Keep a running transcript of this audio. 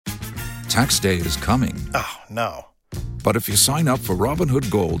Tax day is coming. Oh, no. But if you sign up for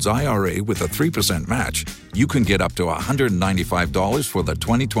Robinhood Gold's IRA with a 3% match, you can get up to $195 for the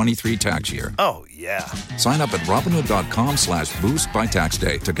 2023 tax year. Oh, yeah. Sign up at Robinhood.com/boost by tax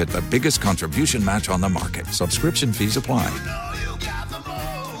day to get the biggest contribution match on the market. Subscription fees apply.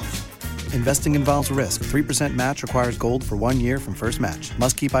 Investing involves risk. 3% match requires gold for 1 year from first match.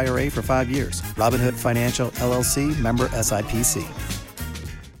 Must keep IRA for 5 years. Robinhood Financial, LLC, member SIPC.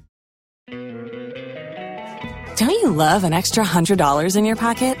 Don't you love an extra $100 in your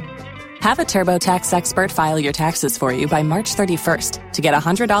pocket? Have a TurboTax expert file your taxes for you by March 31st to get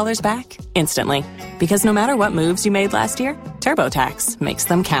 $100 back instantly. Because no matter what moves you made last year, TurboTax makes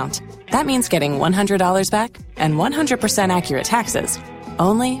them count. That means getting $100 back and 100% accurate taxes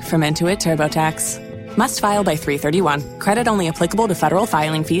only from Intuit TurboTax. Must file by 3/31. Credit only applicable to federal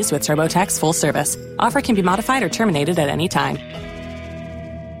filing fees with TurboTax full service. Offer can be modified or terminated at any time.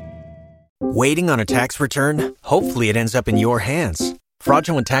 Waiting on a tax return? Hopefully it ends up in your hands.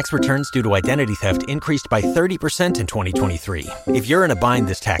 Fraudulent tax returns due to identity theft increased by 30% in 2023. If you're in a bind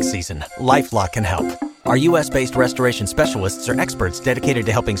this tax season, LifeLock can help. Our U.S.-based restoration specialists are experts dedicated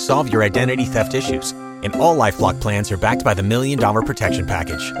to helping solve your identity theft issues. And all LifeLock plans are backed by the $1 Million Protection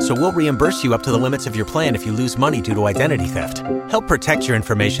Package. So we'll reimburse you up to the limits of your plan if you lose money due to identity theft. Help protect your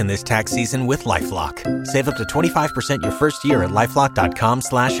information this tax season with LifeLock. Save up to 25% your first year at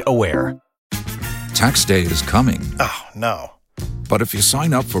LifeLock.com/aware. Tax day is coming. Oh, no. But if you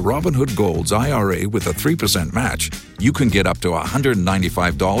sign up for Robinhood Gold's IRA with a 3% match, you can get up to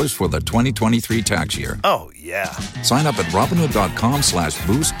 $195 for the 2023 tax year. Oh, yeah. Sign up at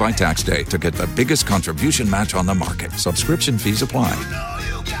Robinhood.com/boost by tax day to get the biggest contribution match on the market. Subscription fees apply.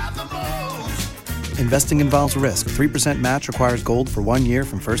 Investing involves risk. 3% match requires gold for 1 year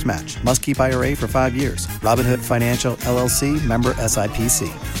from first match. Must keep IRA for 5 years. Robinhood Financial, LLC, member SIPC.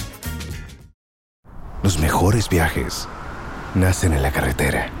 Los mejores viajes nacen en la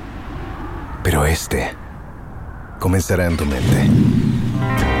carretera, pero este comenzará en tu mente.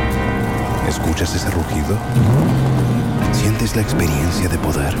 ¿Escuchas ese rugido? ¿Sientes la experiencia de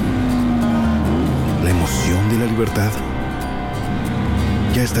poder? ¿La emoción de la libertad?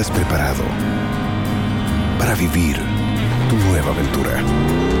 Ya estás preparado para vivir tu nueva aventura.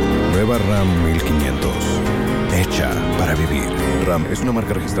 Nueva Ram 1500. Hecha para vivir. Ram es una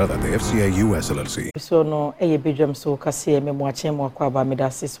marca registrada de FCI US LLC. So no bidwam so kase me mo achen mo akwa ba me da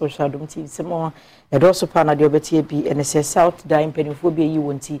se social dom TV se mo e do so pa na de obetie bi ene se South Dine penifo bi yi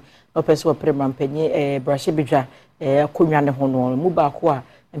wonti no person prema mpenye brashe bidwa akonwa ne ho no mu ba ko a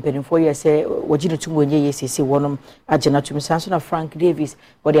mpenifo ye se wogine tumo nye ye sese wonom agena tumi sanso na Frank Davis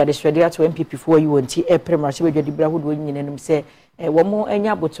body adesrede ato MPP fo yi wonti prema brashe bidwa di bra hodo nyinenum se wo mo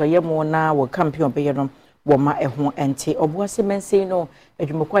anya botoye mo na wo campaign be ye no woma eho ente oboase mense no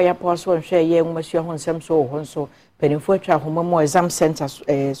adwumekwa ya paso nhwe ye nmasua ho nsem so ho nso penifo atwa homa mo exam center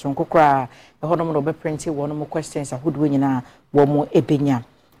sonkokra eho no mo be print wono mo questions ahodo nyina wo mo ebenya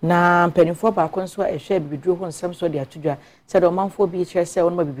na penifo ba konso ehwe bibidro ho nsem so de atudwa se de omanfo bi kire se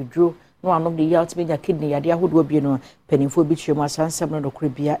wono bibidro no anom de yaut benya kidney yade ahodo bi no penifo bi kire mo asansem no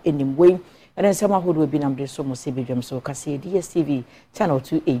dokrebia enimwe and then some who will be numbered so much CBM so Kasi DSTV channel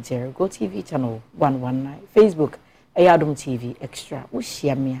 280, Go TV channel 119, Facebook Ayadum TV Extra.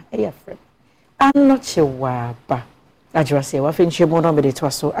 Ushiamia, Ayafrem. I'm not sure why, but I just say, what finch more number it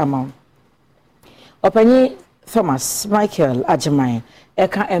was so amount. Opani Thomas Michael Ajamai,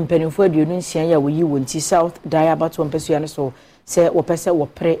 Eka and Penifo, the Union Sia, we you won't see South Diabat 1% so. Se wopese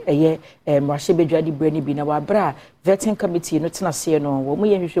wopre eye mrahye bedwadi brani bi na wabra vetting committee no tena se no wo mu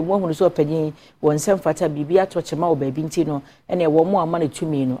yehwehwe mu hunu so opanyin won sem fata bibi atochema wo ba bi nti no ene wo mu ama na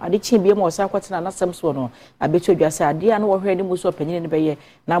tumi no ade chi bi ma osa kwatena na sem so no abeto dwase ade an wo hwe ni mu so opanyin ne beye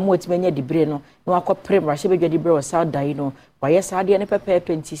na mo otimanya dibre no na wakopre mrahye bedwadi bre wo sa dai no waye sa ade ne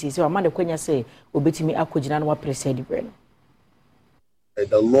pepe nti se ama ne kwanya se obetimi akogina na wapre se dibre no.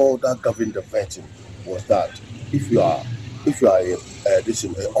 The law that governed the vetting was that if you are an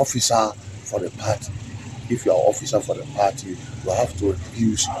officer for the party, if you are an officer for the party, you have to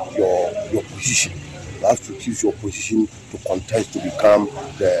refuse your position. You have to refuse your position to contest to become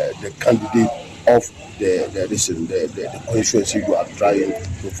the candidate of the constituency you are trying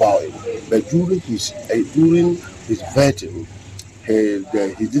to vow in. But during his vetting,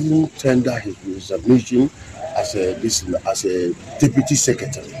 he didn't tender his resignation as a deputy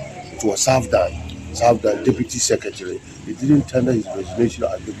secretary. It was served the deputy secretary. He didn't tender his resignation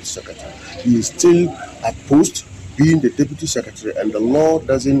as deputy secretary. He is still at post being the deputy secretary, and the law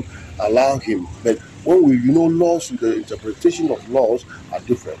doesn't allow him. But when laws, the interpretation of laws are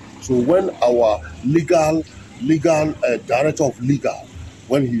different. So when our legal director of legal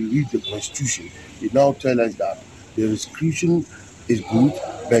when he reads the Constitution, he now tells us that the resolution is good,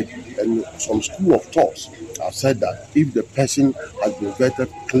 but and some school of thoughts have said that if the person has been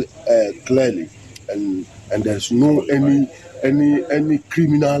vetted clearly and there's no any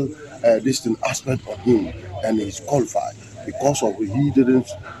criminal distant aspect of him, and he's qualified because of he didn't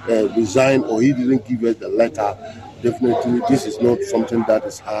resign or he didn't give us the letter. Definitely, this is not something that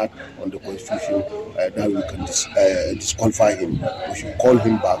is hard on the Constitution that we can disqualify him. We should call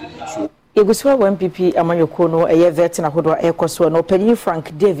him back. So. Yeguswa MPP Amanyokono vetin ahodo ekoso no Penny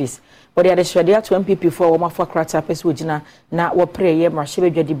Frank Davis but the shredia to MPP for woma for krata pesu gina na wo prayer marshebe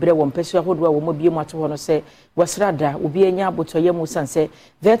dwadi bre wo pesu ahodo wo mo biemu ato hono se wasrada obi anya abotoye mu sanse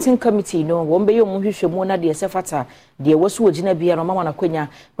vetin committee no wo mbe yo mu hwehwemu na de sefata de wosu ogina bia no mama na kwanya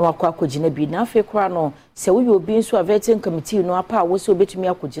na wakọ akogina bi na afi kra no se wo obi nso a vetin committee no apa wo se obetumi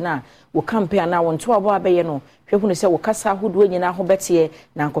akogina wo campaign na wo nto abo abaye no hwehunu se wo kasa ahodo nyina ho bete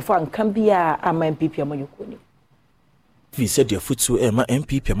na nkofo ankambia ama MPP Amanyokoni vi said your futu ema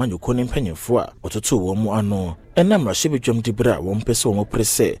MPP Amanyokoni mpanyefo a ototo wo mu ano enam rahye bedwam dibra wo mpese wo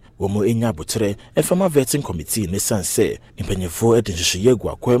prese wo mu enya abotre efama vetting committee ne sanse mpanyefo edinhye gu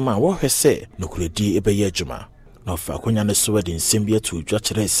akwema wo hwese nokuredi ebeye adwuma na fa akonya ne so edi nsembia to dwa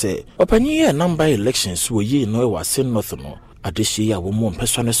kire se opanyi ye number elections wo yi no e wase north no adeshi ya wo mu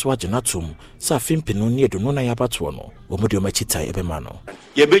mpeso ne so agena tom sa fimpinu ne edono na yabato no wo mu de o machita ebema no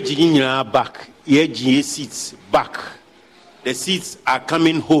ye beji nyina back ye gi seats back. The seats are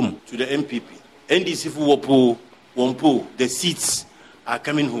coming home to the MPP. NDC for Wompo, the seats are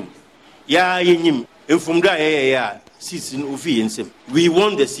coming home. Yeah, from there, seats in Ufi and Sem. We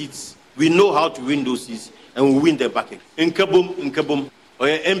won the seats. We know how to win those seats, and we win the bucket. In Kabum, or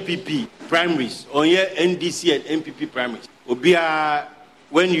your MPP primaries, or your NDC and MPP primaries. Obia,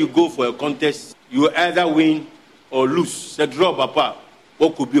 when you go for a contest, you either win or lose. The draw, papa,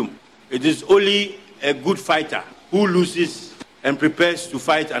 or Kubium. It is only a good fighter who loses and prepares to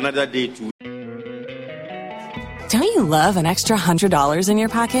fight another day too. Don't you love an extra $100 in your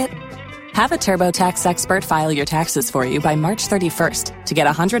pocket? Have a TurboTax expert file your taxes for you by March 31st to get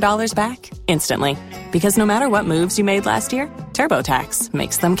 $100 back instantly. Because no matter what moves you made last year, TurboTax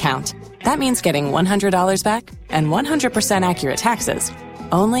makes them count. That means getting $100 back and 100% accurate taxes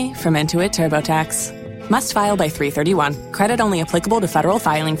only from Intuit TurboTax. Must file by 3/31. Credit only applicable to federal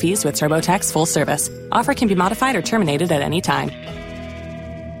filing fees with TurboTax full service. Offer can be modified or terminated at any time.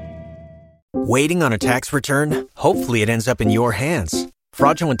 Waiting on a tax return? Hopefully it ends up in your hands.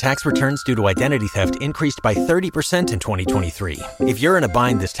 Fraudulent tax returns due to identity theft increased by 30% in 2023. If you're in a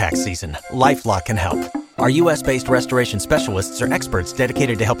bind this tax season, LifeLock can help. Our U.S.-based restoration specialists are experts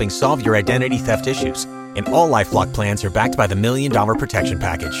dedicated to helping solve your identity theft issues. And all LifeLock plans are backed by the $1 Million Protection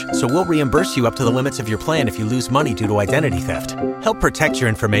Package. So we'll reimburse you up to the limits of your plan if you lose money due to identity theft. Help protect your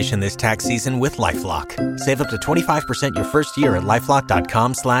information this tax season with LifeLock. Save up to 25% your first year at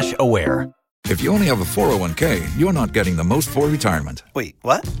LifeLock.com/aware. If you only have a 401k, you're not getting the most for retirement. Wait,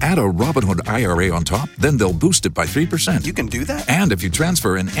 what? Add a Robinhood IRA on top, then they'll boost it by 3%. You can do that? And if you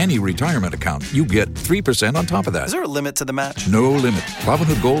transfer in any retirement account, you get 3% on top of that. Is there a limit to the match? No limit.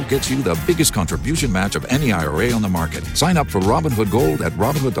 Robinhood Gold gets you the biggest contribution match of any IRA on the market. Sign up for Robinhood Gold at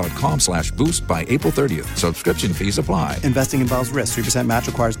Robinhood.com/boost by April 30th. Subscription fees apply. Investing involves risk. 3% match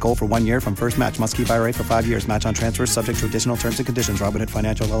requires gold for 1 year from first match. Must keep IRA for 5 years. Match on transfers subject to additional terms and conditions. Robinhood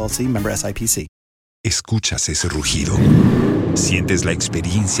Financial LLC, member SIPC. ¿Escuchas ese rugido? ¿Sientes la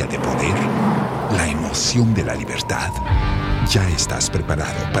experiencia de poder? ¿La emoción de la libertad? Ya estás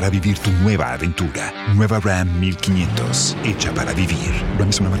preparado para vivir tu nueva aventura. Nueva Ram 1500, hecha para vivir. Ram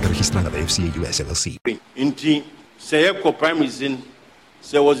es una marca registrada de FCA US LLC. Inti Sayeko primaries in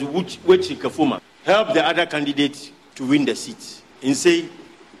there was which Kafuma help the other candidate to win the seat. In say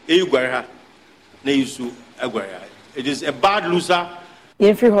Eyugwara Neyusu Agwara. It is a bad loser.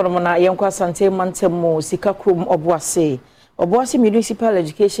 Yenfri hormona yenkwa sante mantemu sikakrum obuase municipal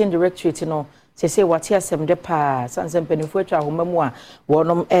education directorate no se wati asem de pa sanse mpenifo atwa homamu a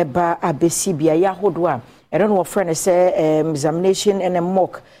wonom eba abesi bia ya hodo a ero no friend say examination and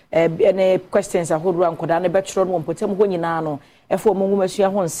mock any questions ahodo ankoda ne betro no mpotem ho nyina no efo mongumasua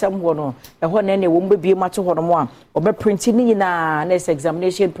ho nsem ho no eho na ne wo mbebie mato ho no mo a obe printing ni nyina na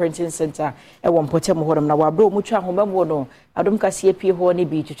examination printing center e wo mpotem ho no na wabro mutwa homamu no adom kase pie ho ne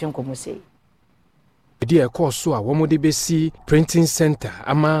bi twetwe nkomose Dia koso a womode besi printing center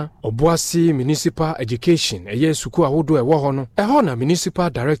ama Obuasi municipal education eye suku ahodo e wo ho no ho na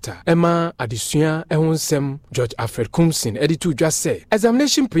municipal director ema adesua ehonsem George Alfred Kumsin editu dwa se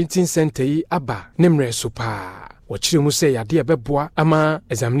examination printing center yi aba nemre so pa wɔkyerɛ mu sɛ yade ɛbɛboa ama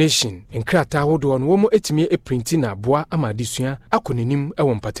examination nkrataa ahodoɔ no wɔn etimi eprinti na aboa ama adesua akɔ n'anim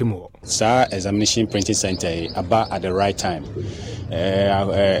ɛwɔ mpatemu hɔ. Sir, examination printing center about at the right time.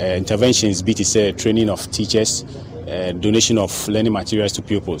 Interventions be to say training of teachers, donation of learning materials to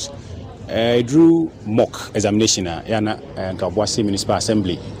pupils. Drew mock examination yana Kabwasi Municipal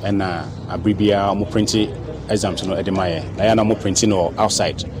Assembly and abribia mo printing exams no edemaye. Yana mo printing no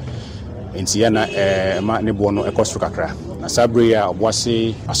outside. Intiana ma ne bono ekostro kakra. Na sabria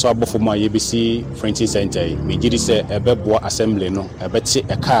Kabwasi aso abofo ma YBC printing center. Me gidi se ebeboa assembly no ebeti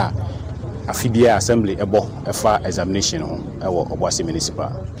eka afibia assembly ebo efa examination ho ewo Kabwasi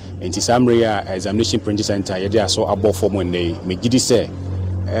Municipal. Inti samria examination printing center yede aso abofo mo nei me gidi se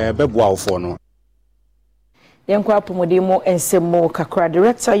beboa ofo no. Yenkwa apomodimo ensemo kakra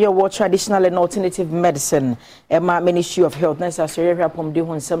director your traditional and alternative medicine Ministry of Health nesa sorehwa apomde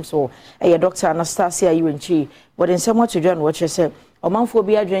ho nsem so Dr. Anastasia Yuenchi what ensemo to join what you say omanfo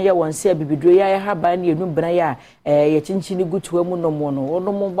bi adwen ye won se bibidro ya haba na enu bran ya ye chinchini gutu amu no mo no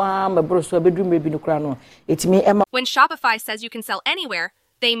ono mo ba mebro so bedru mebi no kra no etimi ema. When Shopify says you can sell anywhere,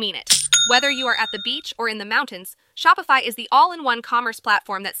 they mean it. Whether you are at the beach or in the mountains, Shopify is the all-in-one commerce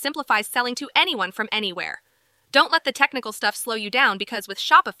platform that simplifies selling to anyone from anywhere. Don't let the technical stuff slow you down because with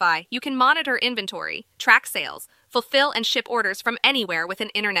Shopify, you can monitor inventory, track sales, fulfill and ship orders from anywhere with an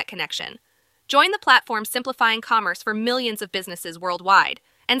internet connection. Join the platform simplifying commerce for millions of businesses worldwide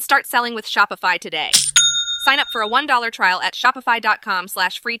and start selling with Shopify today. Sign up for a $1 trial at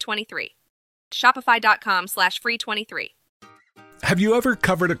shopify.com/free23. Shopify.com/free23. Have you ever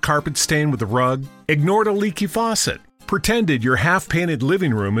covered a carpet stain with a rug? Ignored a leaky faucet? Pretended your half-painted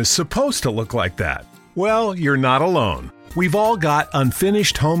living room is supposed to look like that? Well, you're not alone. We've all got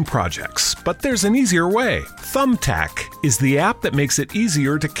unfinished home projects, but there's an easier way. Thumbtack is the app that makes it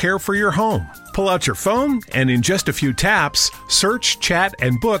easier to care for your home. Pull out your phone, and in just a few taps, search, chat,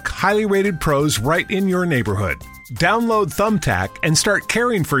 and book highly rated pros right in your neighborhood. Download Thumbtack and start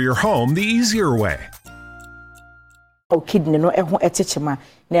caring for your home the easier way. Kidney no eho etechema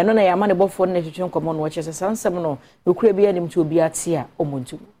na no na ya mane bofo na twetwe nkomo no wache sansam no nokura bi anim to obi atia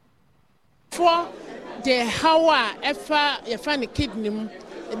omontu for the hawa efa ye fa ne kidney mu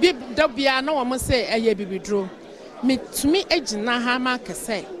bi dobia na wo mo say eye bibidro metumi egina ha ma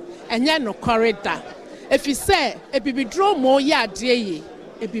kese enye no corridor efi say ebibidro mo ya ade yi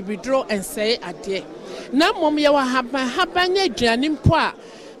ebibidro ense ade na mom ye wa haba nya aduane mpo a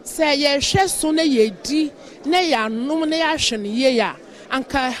say ye hwe so na ye di na ya num na ya hwe ne ye ya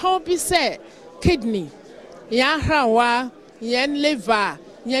anka help say kidney ya hrawa yen liver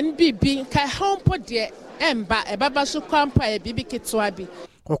yen bibi ka help de emba ebaba so kwampa e bibi ketwa bi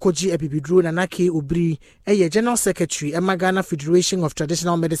Okoji Ebibidro Nanake Ubri eye General Secretary Ghana Federation of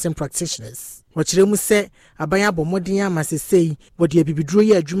Traditional Medicine Practitioners. Wachiremu se abanya bomodian masesei wodi Ebibidro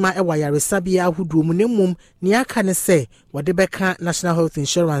ye adwuma ewa yaresabia ahuduo mu nemum ne aka ne se wode beka National Health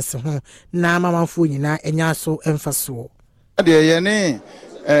Insurance ho na mamamfo nyina enya so emfaso. De ye ne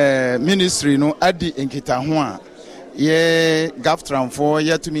ministry no adi enkita ho a ye gaftram for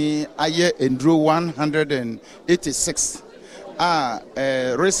yetumi aye endro 186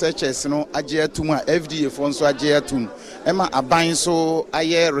 researchers no ajeatum a FDA for nso ajeatum ema aban so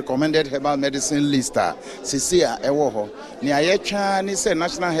aye recommended herbal medicine list sisi a ewo ho ne aye twa ni say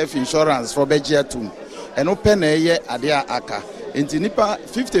National Health Insurance for bejeatum eno pe na ye ade aka enti nipa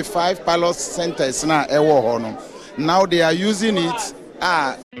 55 pilot centers na ewo ho no now they are using it.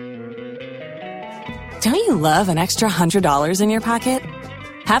 Don't you love an extra $100 in your pocket?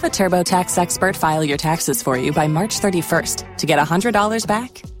 Have a TurboTax expert file your taxes for you by March 31st to get $100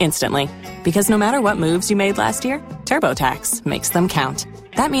 back instantly. Because no matter what moves you made last year, TurboTax makes them count.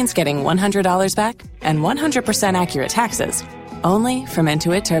 That means getting $100 back and 100% accurate taxes only from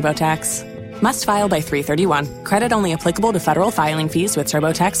Intuit TurboTax. Must file by 3/31. Credit only applicable to federal filing fees with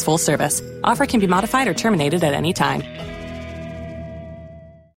TurboTax full service. Offer can be modified or terminated at any time.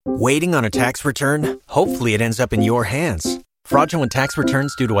 Waiting on a tax return? Hopefully it ends up in your hands. Fraudulent tax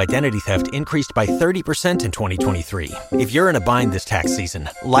returns due to identity theft increased by 30% in 2023. If you're in a bind this tax season,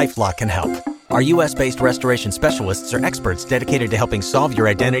 LifeLock can help. Our U.S.-based restoration specialists are experts dedicated to helping solve your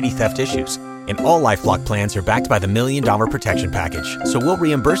identity theft issues. And all LifeLock plans are backed by the $1 Million Protection Package. So we'll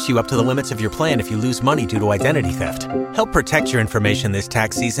reimburse you up to the limits of your plan if you lose money due to identity theft. Help protect your information this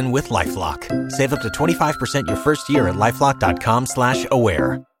tax season with LifeLock. Save up to 25% your first year at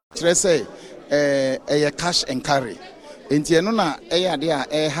LifeLock.com/aware. Say, cash and carry. Entieno na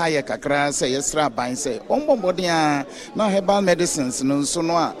dia higher kakra say yesra ban say ombomodia na herbal medicines no so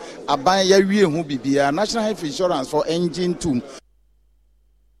no a aban ya wie hu bibia National Health Insurance for engine 2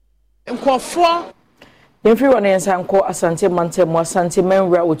 Kufour Everyone is anko asante mantem asante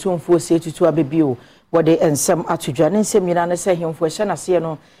menra otumfo se tutu abebio wode ensem atudwa ne nsem nyina ne se hemfo hye na se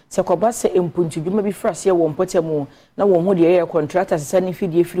no se koba se empuntudwuma bi frase wo mpotemu na wo hu de ye contractor se ne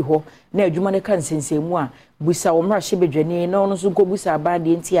fidie firi ho na adwuma ne kan sensemu a busa wo mra hye bedwane na ono so go busa aba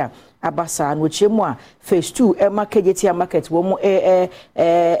de ntia abasa no chemu a phase 2 e market market wo mu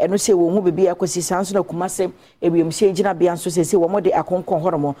eno se wo hu bebi akosi sanso na kumase ebiemhye gina bia nso se wo mo de akonkon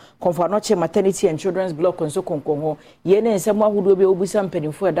horomo konfa no che maternity and children's block nso konkon ho ye ne nsem ahodo be obusa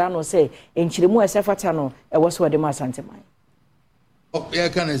mpanimfo eda no se enchiremu esefata no e wo so de ma asante man ya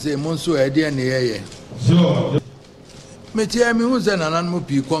kan say monso e de ne ye so metia mi hu ze nanan mo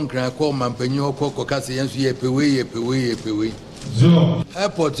pi konkran ko mampanyi okoko kase yenso ye pewe zo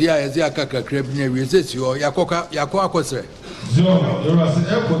airport ya ezi akaka krab ni awie sesi ho yakọ akosere zo you are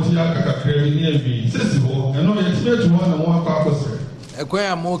say airport ya akaka krab ni awie sesi ho eno ye time to one no akọ akosere ekwan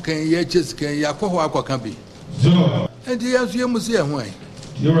amo kan ye cheskan yakọ ho akoka bi zo enti yanso ye musi ehun ai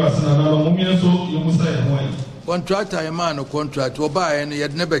you are say na mo mi enso ye musa ehun ai contractor ya man contract oba ye ne ye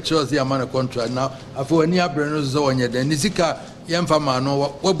ne be chose ya man contract na afọ ani abre no zo onye den ni sika ye mfa ma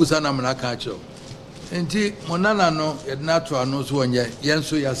no wabusa na mna ka acho enti monana no yedna to ano so onye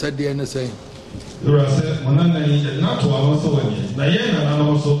yenso yasade ne sen yura se monana yedna to ano so onye na ye na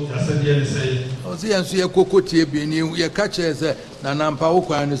no so yasade ne sen o se yenso ye kokotie bi ni ye ka che se na nampa wo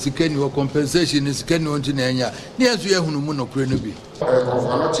kwa no sikani wo compensation ni sikani onti na enya ni yenso ye hunu mu no kure no bi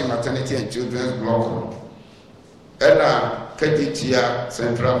Conference maternity and children's block ena Kaditia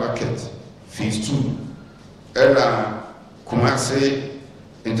Central Market phase 2 ena Kumasi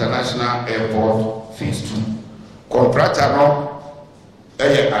International Airport phase 2 contractor no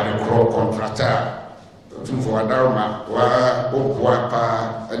Accra contractor to for Adarma wa okwa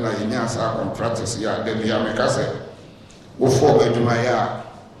pa na yenya sa contractors ya de ya mekase wo for adwuma ya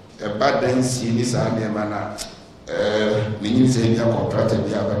e badan si ni sa ne mana menyin se ya contractor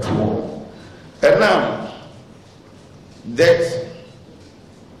bi abato now that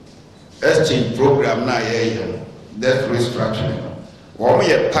exchange program na that restructuring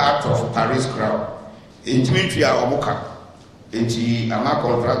we are part of Paris crowd. It means we are omuka. Enti ama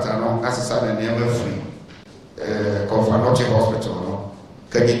contractor no asesa na never free. Confanoche hospital no.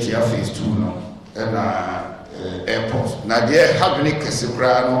 Kagitia phase 2 no. Na airport. Na there have ni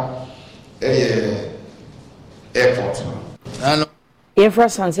kesikra no airport no. Infra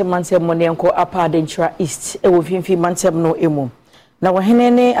sanse mantem monenko apa Dentra East e wo finfi mantem no emu. Na wo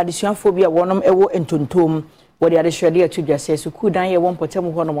henene adesuafo bia wonom ewo entontom wodi adehwede atudwa se suku dan ye won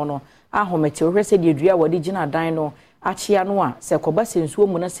potem ho no no ahomete wo hwese de dua wodi gina dan no achia no a se koba sensuo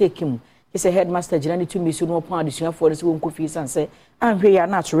mu na se kim ise headmaster gina ni tumi su no pon adesuafo no se won kofi sanse anhwe ya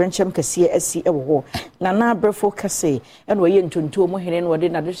na atorenchem kase asi ewo ho na brefo kase eno ye ntontom hene no wodi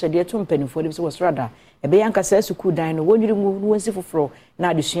na adehwede to mpanifo de se wasrada ebe yanka se suku dan no wonwiri mu no wonsi foforo na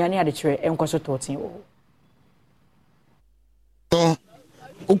adesua ne adekere enkoso toten wo no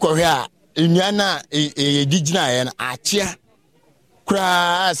ukohwe a enyana digina ye na achia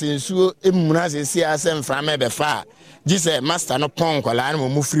kra sensuo emuna sesi asem frame befa gise master no pon kwala na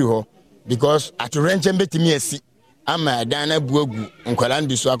mu free ho because atorenche betimi asi ama dan na buagu nkwala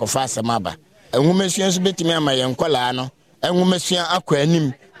ndi so akofa asemaba enwumesua so betimi ama ye nkwala no enwumesua akwa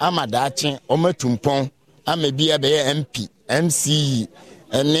anim ama daache omatumpon ama bia be MP MC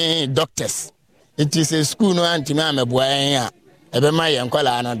ene doctors it is a school no antimi ameboa yan a ebe ma ye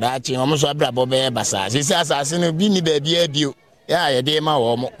nkwala no daache omoso abrabo be basa sisi asase no bi ni baabia bio ya ye de ma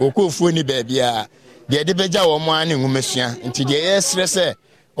wo mo okofuo ni baabia de de beja wo mo ane nwumesua nti de ye stress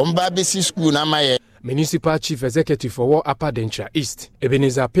omba besi school na ma ye Municipal Chief Executive for Upper Dentra East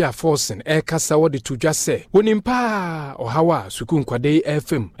Ebenezer Pia Forsen kasa wode tudwa se wonimpa ohawa suku nkwade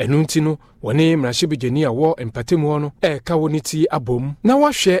FM enunti no wone mrashibegeni awo empatemu ho no ka woniti abom na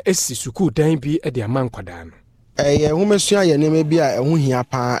wahwe esi suku dan bi de amankwada no nwumesua ye neme bi a ehu hia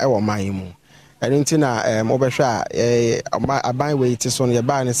pa ewo man mu enunti na mobehwe a aban we ti so no ye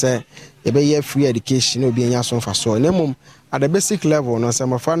ba ne se ye be ye free education obi enya so mfa so nemum at the basic level no se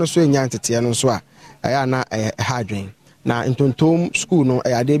mafa no so enya ntete no so a aya na hadwen na ntontom school no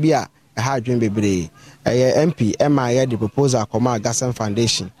ade bi a hadwen bebre MP ma ye the proposal koma Gasen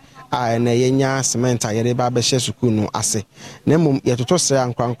Foundation na yenya cement a ye ba be she school no ase nemum ye toto se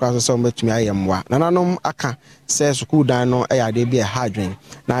ankwankwa so betumi ayemwa nananom aka se school dan no ade bi a hadwen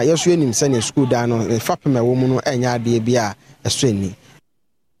na yeso enim se ne school dan no fapem wo mu no enya ade bi a eso eni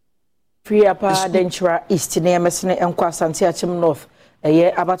Free Upper Dentra East ne mesene enkwa Asante Achim North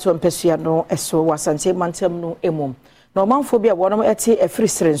eye abato mpesua no eso wasante mantem no emom na omanfobia wonom ete efiri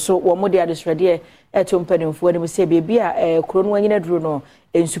sere nso wo mo de adesrede eto mpanimfo anim se bebia kuro no anyina duro no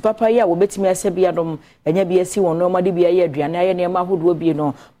ensu papa ya wo betimi asebia dom enya bia si won no ma de bia ye aduane aye ne ma hodo bi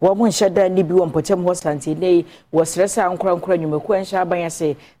no wo mo nheda ni bi wo mpotem hostanti nei wo sresa ankora nwumaku anhya aban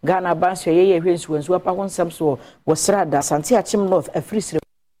ase Ghana banso ye hwensu wensu apa ho nsam so wo srada santi achim north efiri sere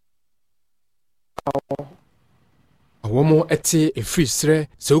awomo ete efiri sere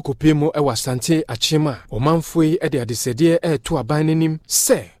se okopemo ewa sante achima omanfoi ede adesede eto aban nanim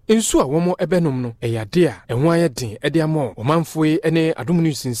se ensu awomo ebenom no eyade a enwa ye den ede amo omanfoi ene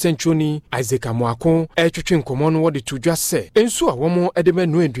adomnu sinsenchoni Isaac Amoako etwetwe nkomo no wode tudwa se ensu awomo ede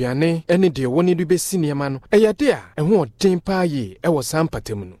menu aduane ene de woni de besi niema no eyade a enwo den paaye ewo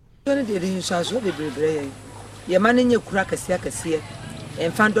sampatem no ene de hinsaso de bebre ye mane nye kura kase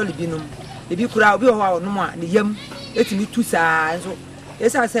enfandol binom ebi kura obi ho a onom a ne yam etimi tu saa nso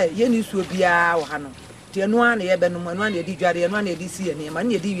esa se ye ni suo bia wo ha no te no a ne ye benom anu a ne di dware anu a ne di si ye ne ma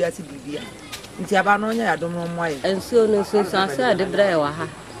ne di wiase bibia nti aba no nya yadom no mo aye ensuo no so sansa de bre wa ha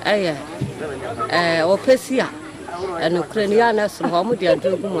eye opesia eno krani ya na so ho mo de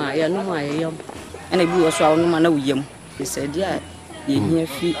adogu a ye no ma ye yam ena bi wo so a no ma na wo yam se dia ye hia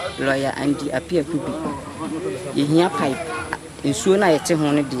fi lawyer andi apia kubi ye hia pipe ensuo na yete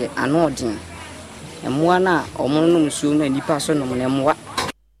ho ne de ano odin emwa na omo no nsuo na nipa so no ne mwa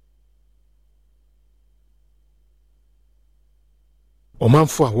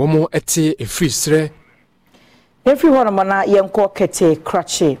omanfo a womo ete efiri sere efiri hono mana yenko kete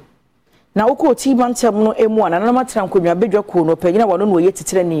krache na uko ti mantem no emu ana na matran konwa bedwa ko no panyina wono no ye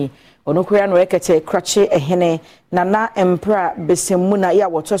titire ni ono koya no ekete krache ehene na empra besemu na ya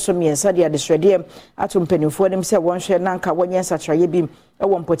wotoso miensa de adesrede ato mpanimfo anim se wonhwe na nka wonyensa traye bi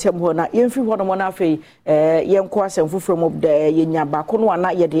ewo mpotem ho na yemfiri hono mo na afei yenko asemfoforo mo yenya ba ko no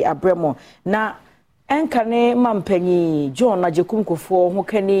ana ye de abremo na enkane mampanyi John na Jekum Kufour ho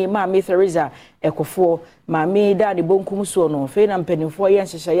kani Maami Theresa Kufour Maami da ne bonkum so no fe na mpanimfo ye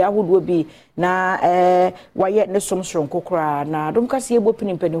nhyehyɛ ya hodo bi na waye ne somsoro kokora na dom kase ebo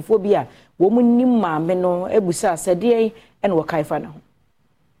pini mpanimfo bi a wo munnim maame no ebusa asade en wo kaifa na ho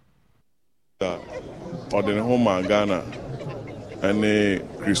ɔde ne ho ma Ghana ene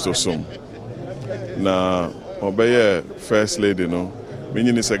Christosom na ɔbɛyɛ first lady no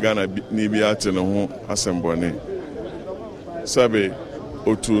menyini se Ghana ni bi ate no ho asembone sabe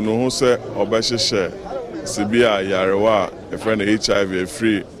otu no ho se obehyehyɛ sibia yarewa e friend HIV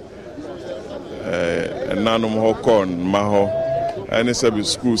free nanom ho kon ma ho any sabe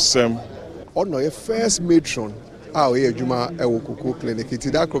school sem ono ye first matron a o ye adwuma e wo koko clinic ti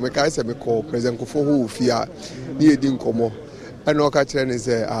da kromekai se me call president Kufour ho ofia ni edi nkomo eno ka kire ne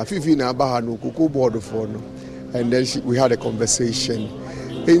se afifi na aba ha no koko board for no and then we had a conversation.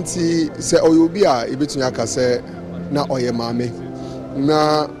 Enti se oyobi a ebetunya aka se na oye maame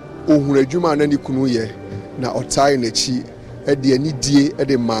na ohun adwuma na ni kunu ye na otai na chi e de ani die e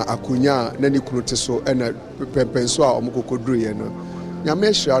de ma akonya na ni kunu te so e na pempenso a omokokoduru ye no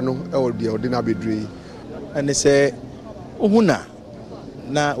nyame hira no e wo de ode na bedru ene se ohuna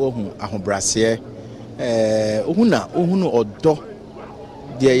na ohun ahobrase ohunu odo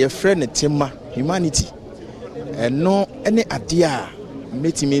de ye frɛ ne tema humanity eno ene ade a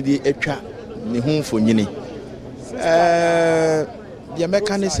metimi di etwa ne ho mfonyini ya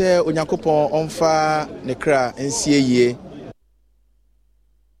meka ne se Onyankopɔn onfa ne kra nsie yie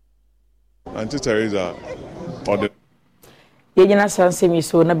Auntie Theresa ode yenyina sansemi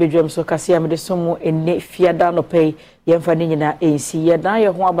so na bedwam so kase amede somo enne fiada no pay yemfa ne nyina ensi ye dan ye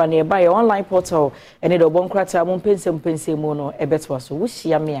ho aba ne ba ye online portal ene do bonkrata mo pensem mu no ebeto so wo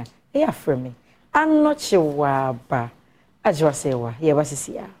hia me a e afre me anoche wa ba ajwa sewa ye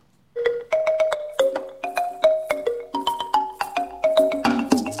basisia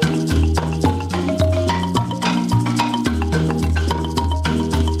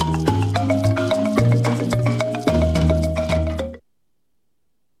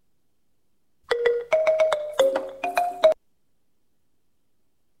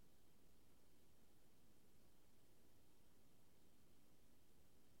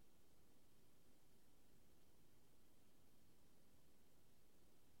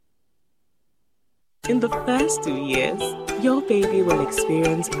In the first 2 years, your baby will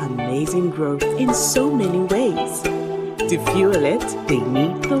experience amazing growth in so many ways. To fuel it, they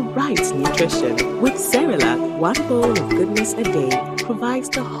need the right nutrition. With Cerelac, 1 bowl of goodness a day provides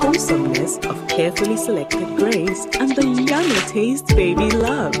the wholesomeness of carefully selected grains and the yummy taste baby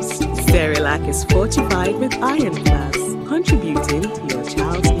loves. Cerelac is fortified with Iron Plus, contributing to your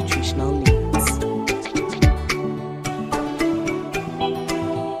child's nutritional needs.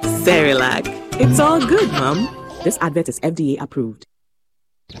 Cerelac, it's all good, Mum. This advert is FDA approved.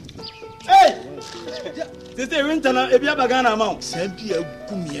 Hey! Sister Wintana, if you have a gun amount, Sampia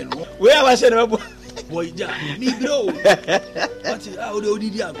Kumien, where was it? Boy, me blow. But how do you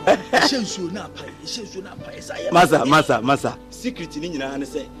do? Massa. Secret in India,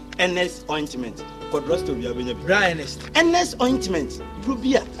 say, NS ointment. For rest of your Brianest. NS ointment.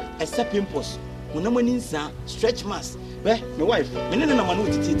 Rubia, a sapien post. When no one is stretch mass. Where my wife, Menina Manu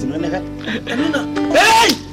to teach in. Hey!